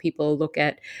 People look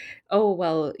at, oh,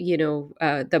 well,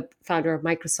 the founder of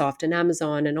Microsoft and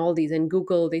Amazon and all these and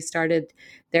Google, they started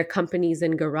their companies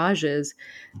in garages.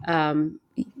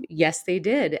 Yes, they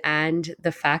did. And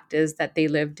the fact is that they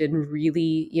lived in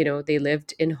they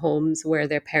lived in homes where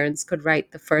their parents could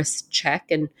write the first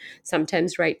check and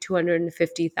sometimes write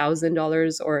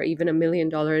 $250,000 or even $1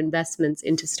 million investments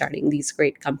into starting these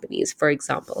great companies, for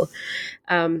example.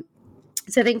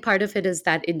 So I think part of it is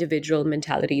that individual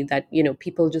mentality that,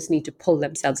 people just need to pull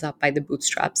themselves up by the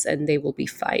bootstraps and they will be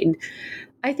fine.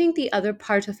 I think the other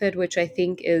part of it, which I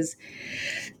think is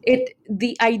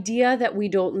the idea that we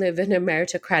don't live in a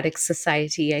meritocratic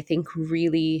society, I think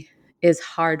really is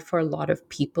hard for a lot of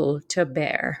people to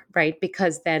bear, right?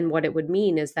 Because then what it would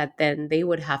mean is that then they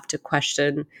would have to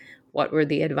question what were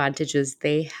the advantages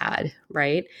they had,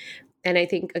 right? And I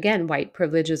think, again, white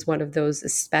privilege is one of those,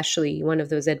 especially one of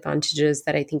those advantages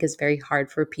that I think is very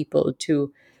hard for people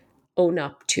to own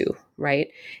up to, right?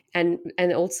 And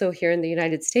also here in the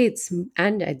United States,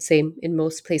 and I'd say in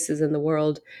most places in the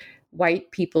world,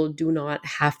 white people do not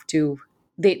have to,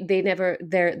 they never,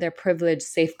 their privilege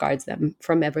safeguards them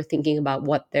from ever thinking about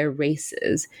what their race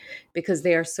is, because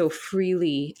they are so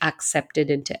freely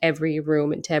accepted into every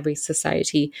room, into every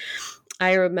society.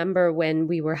 I remember when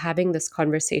we were having this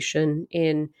conversation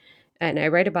and I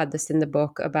write about this in the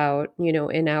book about,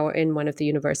 in one of the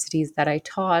universities that I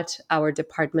taught, our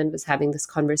department was having this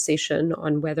conversation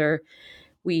on whether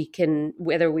we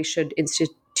should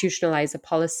institutionalize a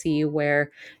policy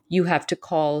where you have to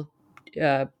call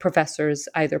professors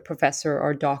either professor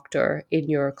or doctor in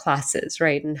your classes,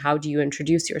 right? And how do you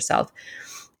introduce yourself?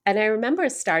 And I remember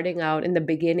starting out in the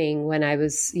beginning when I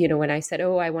was, when I said,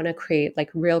 oh, I want to create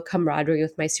like real camaraderie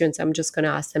with my students, I'm just going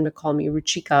to ask them to call me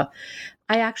Ruchika.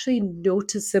 I actually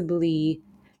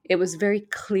it was very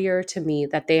clear to me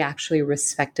that they actually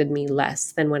respected me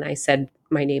less than when I said,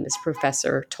 my name is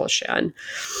Professor Tolshan.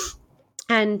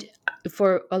 And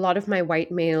for a lot of my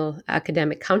white male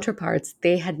academic counterparts,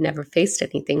 they had never faced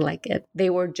anything like it. They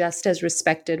were just as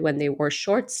respected when they wore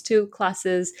shorts to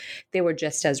classes. They were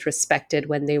just as respected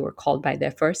when they were called by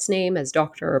their first name as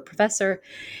doctor or professor.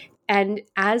 And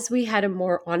as we had a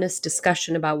more honest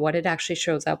discussion about what it actually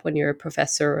shows up when you're a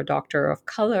professor or doctor of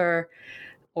color,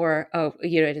 or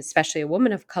especially a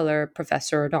woman of color,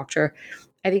 professor or doctor,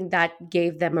 I think that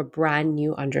gave them a brand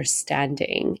new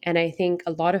understanding. And I think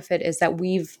a lot of it is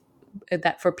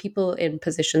that for people in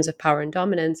positions of power and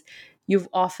dominance, you've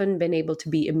often been able to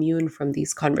be immune from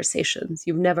these conversations.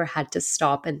 You've never had to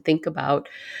stop and think about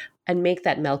and make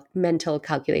that mental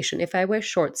calculation. If I wear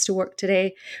shorts to work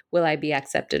today, will I be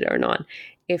accepted or not?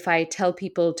 If I tell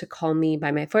people to call me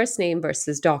by my first name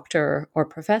versus doctor or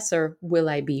professor, will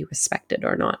I be respected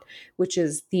or not? Which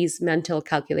is these mental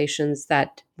calculations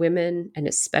that women, and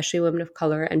especially women of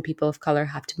color and people of color,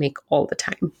 have to make all the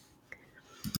time.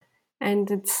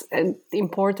 And it's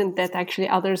important that actually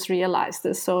others realize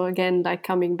this. So again, like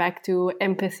coming back to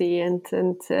empathy and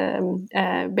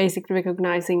basically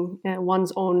recognizing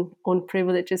one's own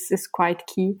privileges is quite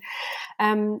key.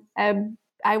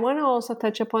 I want to also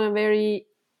touch upon a very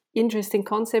interesting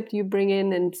concept you bring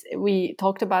in, and we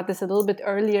talked about this a little bit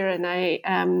earlier. And I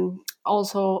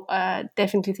also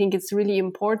definitely think it's really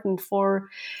important for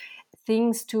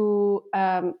things to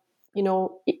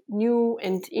new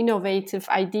and innovative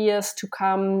ideas to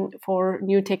come, for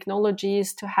new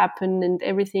technologies to happen and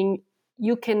everything.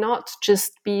 You cannot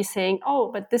just be saying,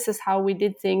 oh, but this is how we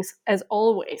did things as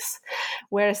always.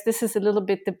 Whereas this is a little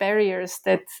bit the barriers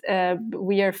that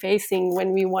we are facing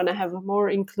when we want to have a more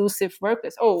inclusive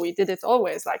workplace. Oh, we did it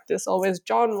always like this. Always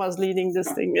John was leading this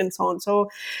thing and so on.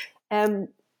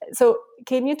 So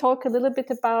can you talk a little bit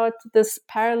about this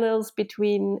parallels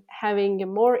between having a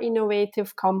more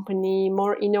innovative company,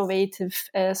 more innovative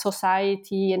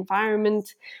society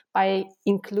environment by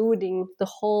including the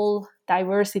whole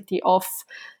diversity of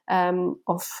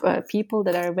people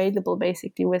that are available,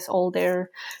 basically with all their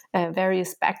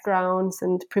various backgrounds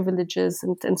and privileges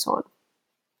and so on?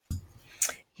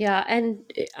 Yeah, and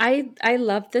I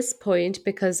love this point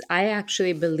because I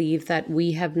actually believe that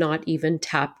we have not even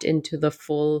tapped into the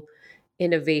full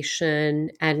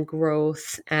innovation and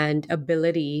growth and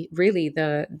ability, really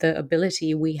the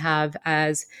ability we have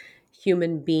as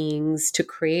human beings to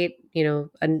create,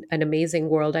 an amazing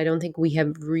world. I don't think we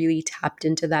have really tapped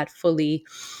into that fully.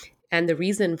 And the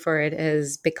reason for it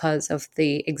is because of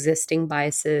the existing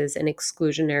biases and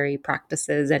exclusionary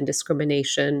practices and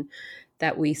discrimination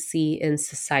that we see in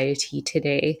society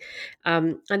today.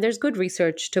 And there's good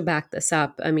research to back this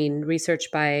up. I mean, research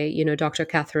by, Dr.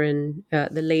 Catherine,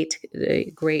 the late,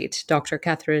 great Dr.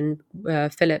 Catherine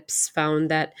Phillips found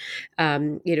that,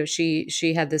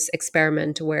 she had this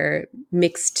experiment where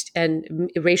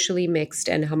racially mixed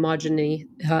and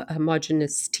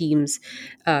homogeneous teams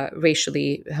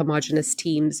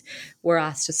were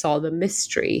asked to solve a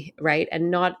mystery, right? And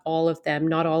not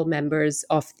all members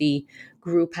of the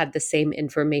group had the same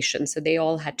information. So they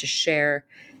all had to share.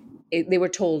 They were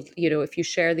told, if you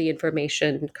share the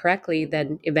information correctly,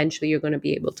 then eventually you're going to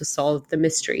be able to solve the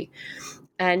mystery.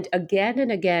 And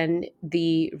again,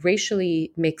 the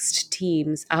racially mixed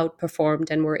teams outperformed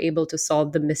and were able to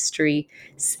solve the mystery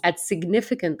at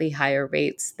significantly higher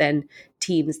rates than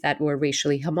teams that were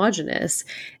racially homogenous.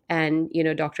 And,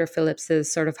 Dr.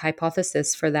 Phillips's sort of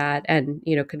hypothesis for that and,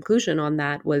 conclusion on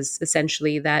that was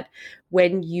essentially that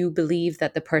when you believe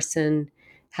that the person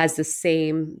has the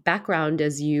same background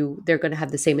as you, they're going to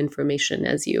have the same information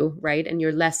as you, right? And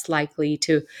you're less likely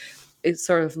to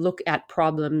sort of look at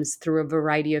problems through a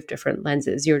variety of different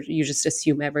lenses. You just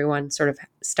assume everyone sort of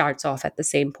starts off at the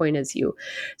same point as you.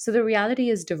 So the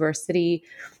reality is diversity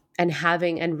and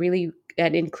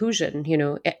inclusion,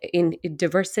 in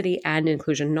diversity and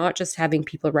inclusion, not just having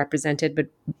people represented, but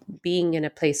being in a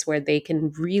place where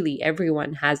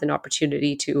everyone has an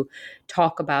opportunity to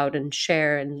talk about and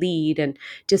share and lead and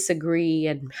disagree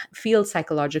and feel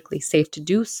psychologically safe to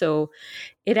do so.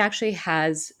 It actually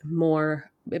has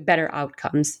better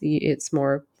outcomes. It's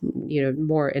more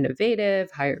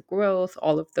innovative, higher growth,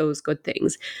 all of those good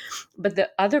things. But the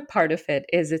other part of it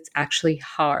is it's actually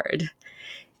hard.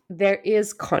 There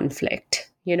is conflict.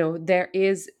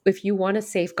 If you want to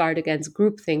safeguard against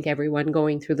groupthink, everyone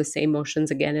going through the same motions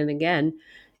again and again,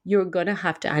 you're going to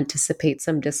have to anticipate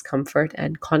some discomfort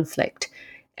and conflict.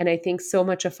 And I think so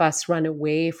much of us run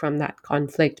away from that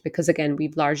conflict because, again,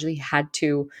 we've largely had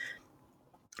to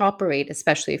operate,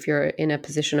 especially if you're in a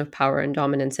position of power and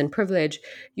dominance and privilege,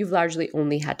 you've largely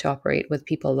only had to operate with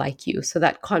people like you. So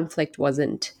that conflict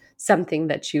wasn't something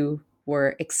that you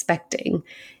were expecting.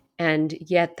 And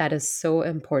yet that is so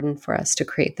important for us to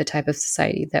create the type of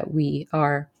society that we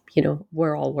are,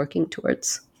 we're all working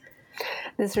towards.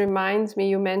 This reminds me,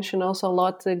 you mentioned also a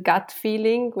lot the gut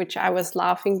feeling, which I was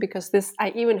laughing because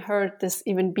I even heard this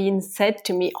even being said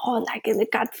to me, oh, like in the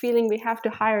gut feeling, we have to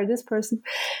hire this person.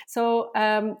 So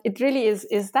it really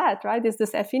is that, right? Is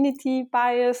this affinity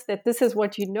bias that this is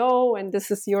what you know and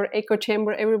this is your echo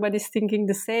chamber, everybody's thinking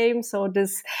the same. So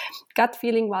this gut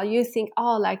feeling, while you think,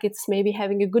 oh, like it's maybe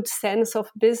having a good sense of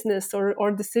business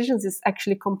or decisions, is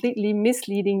actually completely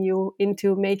misleading you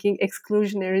into making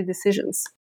exclusionary decisions.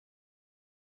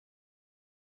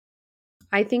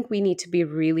 I think we need to be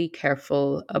really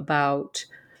careful about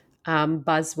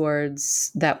buzzwords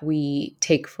that we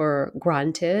take for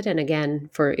granted. And again,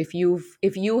 if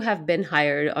you have been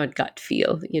hired on gut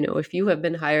feel, if you have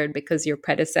been hired because your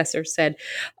predecessor said,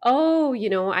 oh,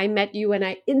 I met you and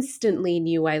I instantly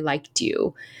knew I liked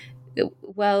you.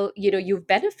 Well, you've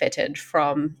benefited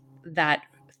from that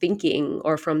thinking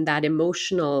or from that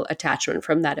emotional attachment,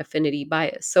 from that affinity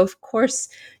bias. So of course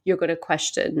you're going to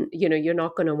question, you're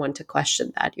not going to want to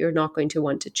question that. You're not going to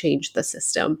want to change the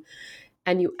system.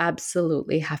 And you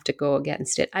absolutely have to go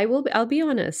against it. I'll be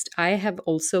honest. I have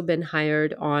also been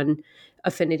hired on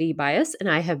affinity bias and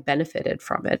I have benefited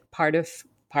from it. Part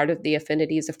of the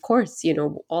affinities, of course,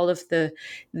 all of the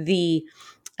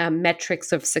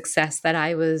metrics of success that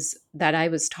I was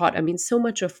taught. I mean, so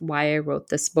much of why I wrote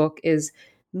this book is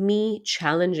me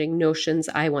challenging notions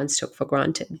I once took for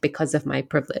granted because of my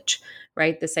privilege,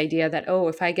 right? This idea that, oh,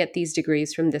 if I get these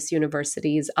degrees from this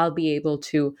universities, I'll be able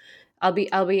to,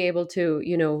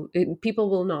 people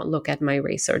will not look at my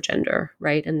race or gender,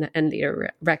 right? And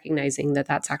they're recognizing that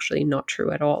that's actually not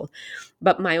true at all.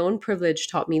 But my own privilege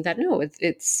taught me that no,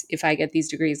 it's if I get these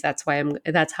degrees, that's how I'm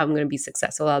going to be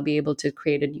successful. I'll be able to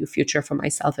create a new future for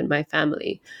myself and my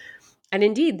family. And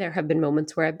indeed, there have been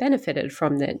moments where I've benefited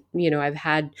from that. I've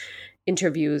had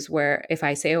interviews where if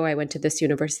I say, oh, I went to this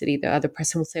university, the other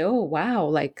person will say, oh, wow,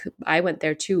 like I went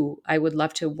there too. I would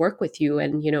love to work with you.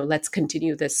 And, let's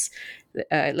continue this.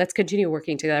 Let's continue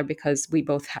working together because we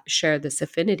both share this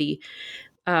affinity.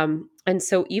 And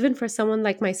so even for someone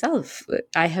like myself,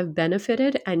 I have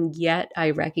benefited. And yet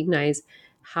I recognize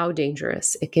how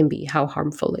dangerous it can be, how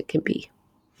harmful it can be.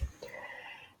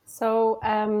 So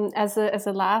as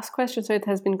a last question, so it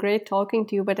has been great talking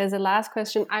to you, but as a last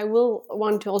question, I will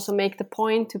want to also make the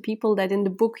point to people that in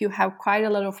the book you have quite a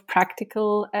lot of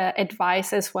practical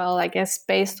advice as well, I guess,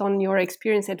 based on your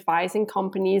experience advising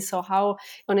companies. So how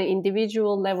on an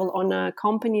individual level, on a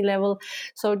company level.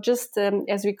 So just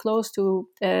as we close to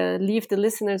leave the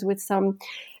listeners with some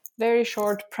very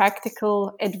short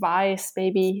practical advice,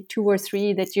 maybe 2 or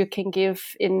 3 that you can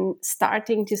give in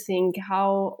starting to think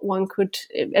how one could,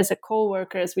 as a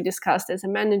coworker, as we discussed, as a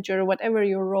manager, whatever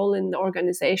your role in the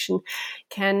organization,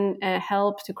 can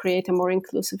help to create a more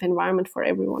inclusive environment for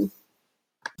everyone.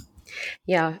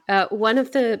 Yeah. One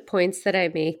of the points that I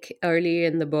make early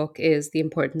in the book is the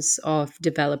importance of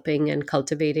developing and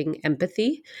cultivating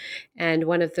empathy. And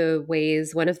one of the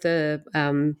ways that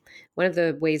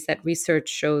research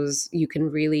shows you can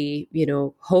really,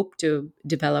 hope to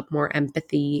develop more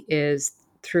empathy is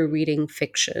through reading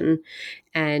fiction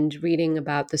and reading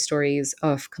about the stories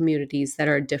of communities that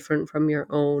are different from your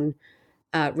own,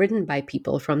 written by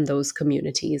people from those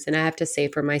communities. And I have to say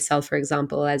for myself, for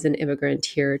example, as an immigrant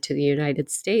here to the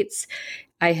United States,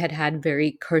 I had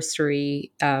very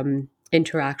cursory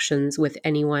interactions with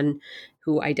anyone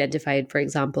who identified, for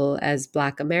example, as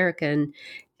Black American.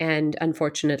 And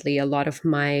unfortunately, a lot of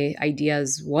my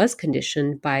ideas was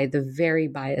conditioned by the very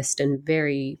biased and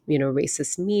very,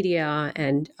 racist media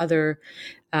and other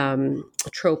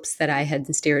tropes that I had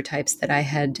and stereotypes that I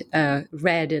had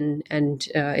read and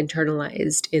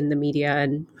internalized in the media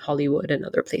and Hollywood and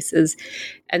other places.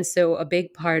 And so a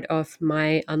big part of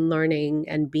my unlearning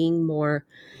and being more,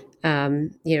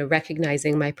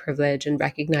 recognizing my privilege and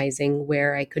recognizing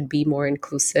where I could be more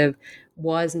inclusive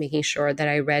was making sure that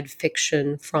I read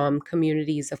fiction from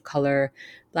communities of color,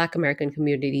 Black American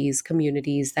communities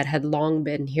that had long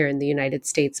been here in the United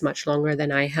States, much longer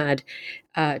than I had,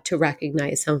 to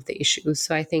recognize some of the issues.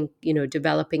 So I think,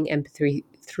 developing empathy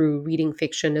through reading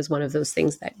fiction is one of those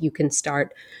things that you can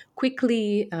start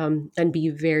quickly and be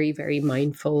very, very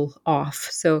mindful of.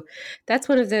 So that's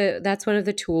one of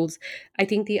the tools. I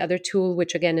think the other tool,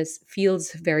 which again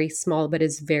feels very small but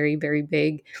is very, very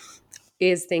big,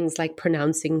 is things like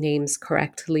pronouncing names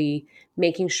correctly,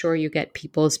 making sure you get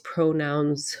people's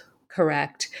pronouns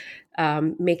correct,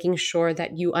 making sure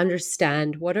that you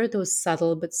understand what are those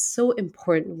subtle but so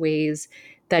important ways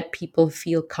that people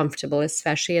feel comfortable,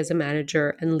 especially as a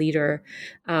manager and leader.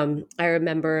 I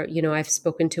remember, I've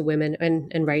spoken to women,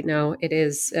 and right now it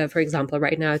is, for example,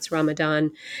 right now it's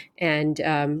Ramadan, and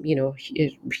a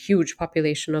huge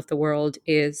population of the world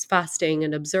is fasting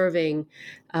and observing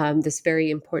this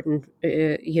very important,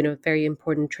 very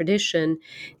important tradition.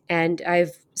 And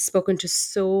I've spoken to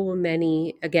so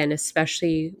many, again,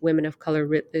 especially women of color,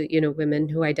 women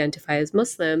who identify as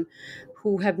Muslim,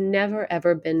 who have never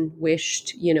ever been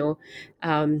wished,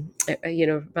 Ramadan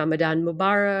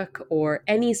Mubarak, or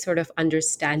any sort of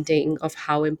understanding of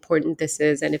how important this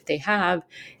is. And if they have,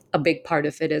 a big part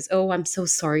of it is, oh, I'm so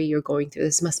sorry you're going through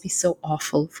this. Must be so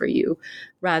awful for you,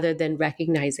 rather than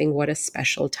recognizing what a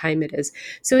special time it is.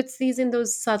 So it's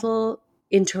those subtle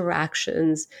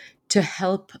interactions to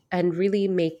help and really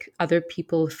make other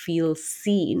people feel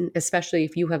seen, especially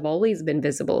if you have always been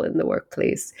visible in the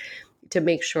workplace, to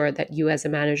make sure that you as a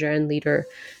manager and leader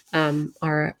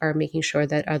are making sure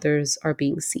that others are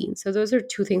being seen. So those are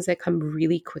two things that come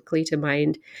really quickly to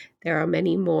mind. There are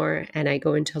many more, and I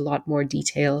go into a lot more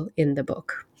detail in the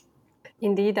book.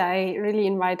 Indeed, I really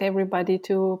invite everybody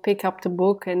to pick up the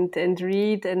book and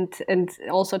read and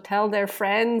also tell their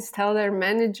friends, tell their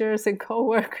managers and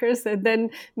coworkers, and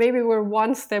then maybe we're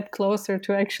one step closer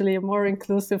to actually a more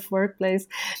inclusive workplace.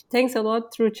 Thanks a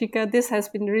lot, Ruchika. This has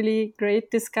been really great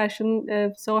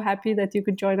discussion. So happy that you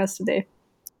could join us today.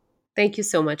 Thank you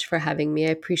so much for having me.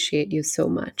 I appreciate you so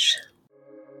much.